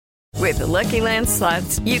With the Lucky Land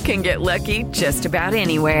Slots, you can get lucky just about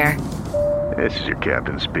anywhere. This is your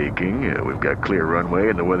captain speaking. We've got clear runway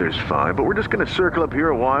and the weather's fine, but we're just going to circle up here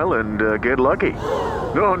a while and get lucky.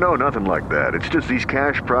 No, nothing like that. It's just these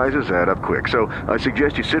cash prizes add up quick. So I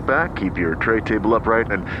suggest you sit back, keep your tray table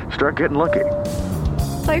upright, and start getting lucky.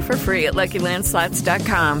 Play for free at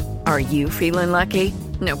LuckyLandSlots.com. Are you feeling lucky?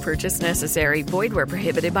 No purchase necessary. Void where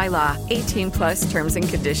prohibited by law. 18 plus terms and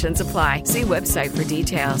conditions apply. See website for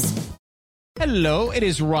details. Hello, it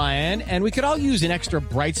is Ryan, and we could all use an extra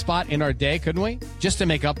bright spot in our day, couldn't we? Just to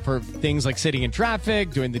make up for things like sitting in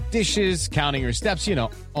traffic, doing the dishes, counting your steps, you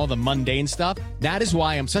know, all the mundane stuff. That is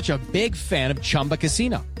why I'm such a big fan of Chumba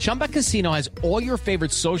Casino. Chumba Casino has all your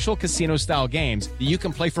favorite social casino-style games that you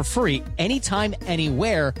can play for free anytime,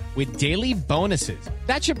 anywhere with daily bonuses.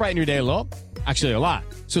 That should brighten your day a little. Actually, a lot.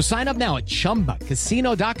 So sign up now at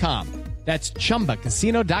ChumbaCasino.com. That's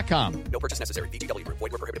ChumbaCasino.com. No purchase necessary. VGW Group.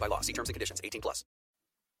 Void where prohibited by law. See terms and conditions. 18 plus.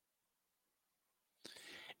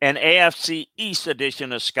 An AFC East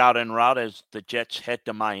edition of Scout en Route as the Jets head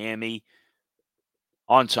to Miami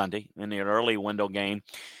on Sunday in the early window game.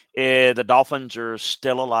 The Dolphins are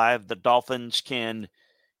still alive. The Dolphins can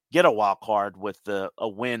get a wild card with a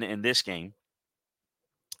win in this game.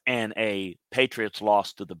 And a Patriots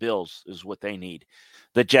loss to the Bills is what they need.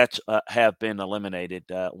 The Jets have been eliminated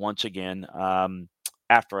once again.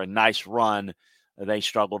 After a nice run, they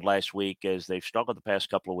struggled last week as they've struggled the past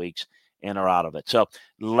couple of weeks and are out of it. So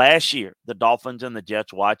last year, the Dolphins and the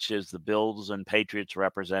Jets watched as the Bills and Patriots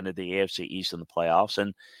represented the AFC East in the playoffs.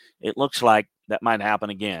 And it looks like that might happen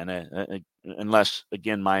again, unless,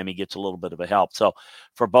 again, Miami gets a little bit of a help. So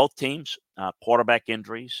for both teams, quarterback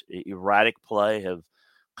injuries, erratic play have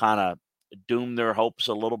kind of doomed their hopes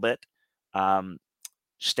a little bit.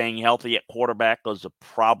 Staying healthy at quarterback is a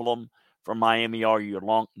problem for Miami all year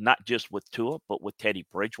long, not just with Tua, but with Teddy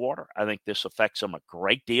Bridgewater. I think this affects them a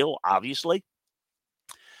great deal, obviously.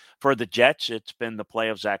 For the Jets, it's been the play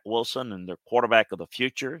of Zach Wilson, and their quarterback of the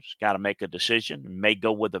future has got to make a decision. May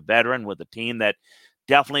go with a veteran, with a team that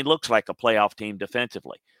definitely looks like a playoff team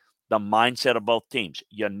defensively. The mindset of both teams,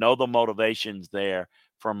 you know, the motivation's there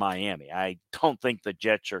for Miami. I don't think the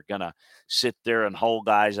Jets are going to sit there and hold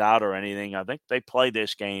guys out or anything. I think they play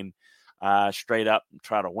this game straight up and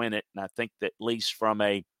try to win it. And I think that at least from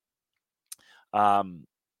a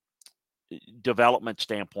development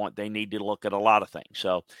standpoint, they need to look at a lot of things.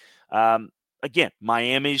 So, again,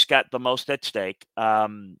 Miami's got the most at stake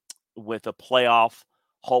with a playoff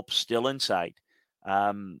hope still in sight.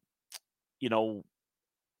 You know,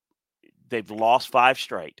 they've lost 5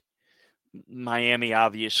 straight. Miami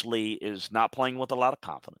obviously is not playing with a lot of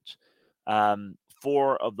confidence.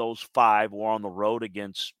 4 of those 5 were on the road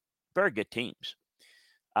against very good teams.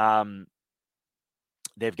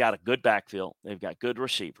 They've got a good backfield. They've got good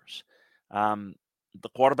receivers. The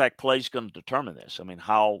quarterback play is going to determine this. I mean,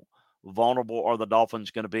 how vulnerable are the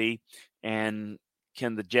Dolphins going to be? And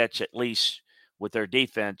can the Jets, at least with their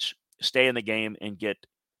defense, stay in the game and get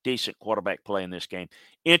decent quarterback play in this game?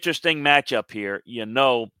 Interesting matchup here. You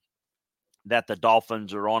know that the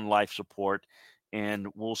Dolphins are on life support, and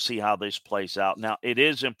we'll see how this plays out. Now, it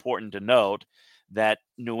is important to note that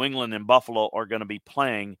New England and Buffalo are going to be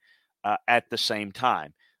playing at the same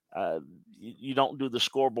time. You don't do the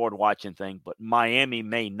scoreboard watching thing, but Miami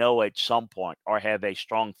may know at some point or have a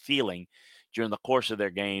strong feeling during the course of their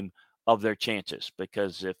game of their chances.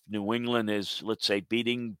 Because if New England is, let's say,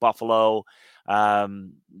 beating Buffalo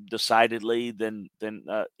decidedly, then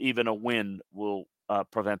even a win will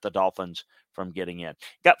prevent the Dolphins from getting in.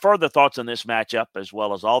 Got further thoughts on this matchup as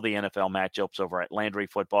well as all the NFL matchups over at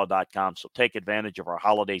LandryFootball.com. So take advantage of our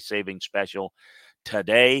holiday savings special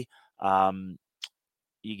today.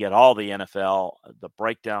 You get all the NFL, the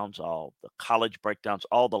breakdowns, all the college breakdowns,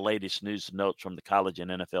 all the latest news and notes from the college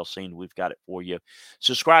and NFL scene. We've got it for you.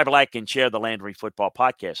 Subscribe, like, and share the Landry Football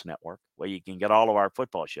Podcast Network, where you can get all of our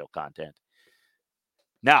football show content.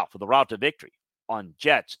 Now, for the route to victory on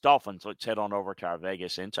Jets, Dolphins, let's head on over to our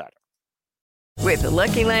Vegas Insider. With the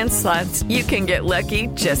Lucky Land Slots, you can get lucky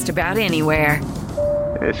just about anywhere.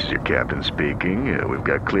 This is your captain speaking. We've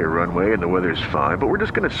got clear runway and the weather's fine, but we're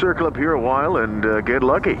just going to circle up here a while and get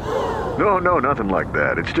lucky. No, nothing like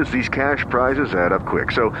that. It's just these cash prizes add up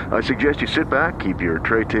quick. So I suggest you sit back, keep your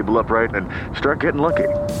tray table upright, and start getting lucky.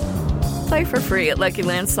 Play for free at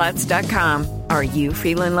LuckyLandSlots.com. Are you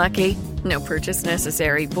feeling lucky? No purchase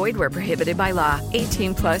necessary. Void where prohibited by law.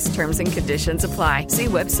 18 plus terms and conditions apply. See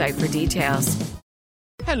website for details.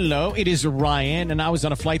 Hello, it is Ryan, and I was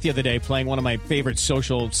on a flight the other day playing one of my favorite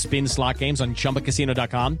social spin slot games on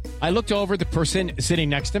ChumbaCasino.com. I looked over at the person sitting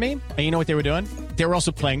next to me, and you know what they were doing? They were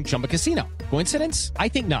also playing Chumba Casino. Coincidence? I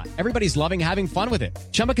think not. Everybody's loving having fun with it.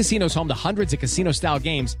 Chumba Casino is home to hundreds of casino-style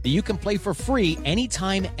games that you can play for free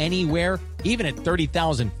anytime, anywhere, even at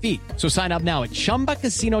 30,000 feet. So sign up now at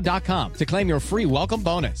ChumbaCasino.com to claim your free welcome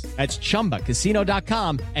bonus. That's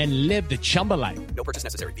ChumbaCasino.com and live the Chumba life. No purchase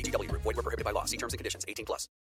necessary. VGW Group. Void where prohibited by law. See terms and conditions. 18+.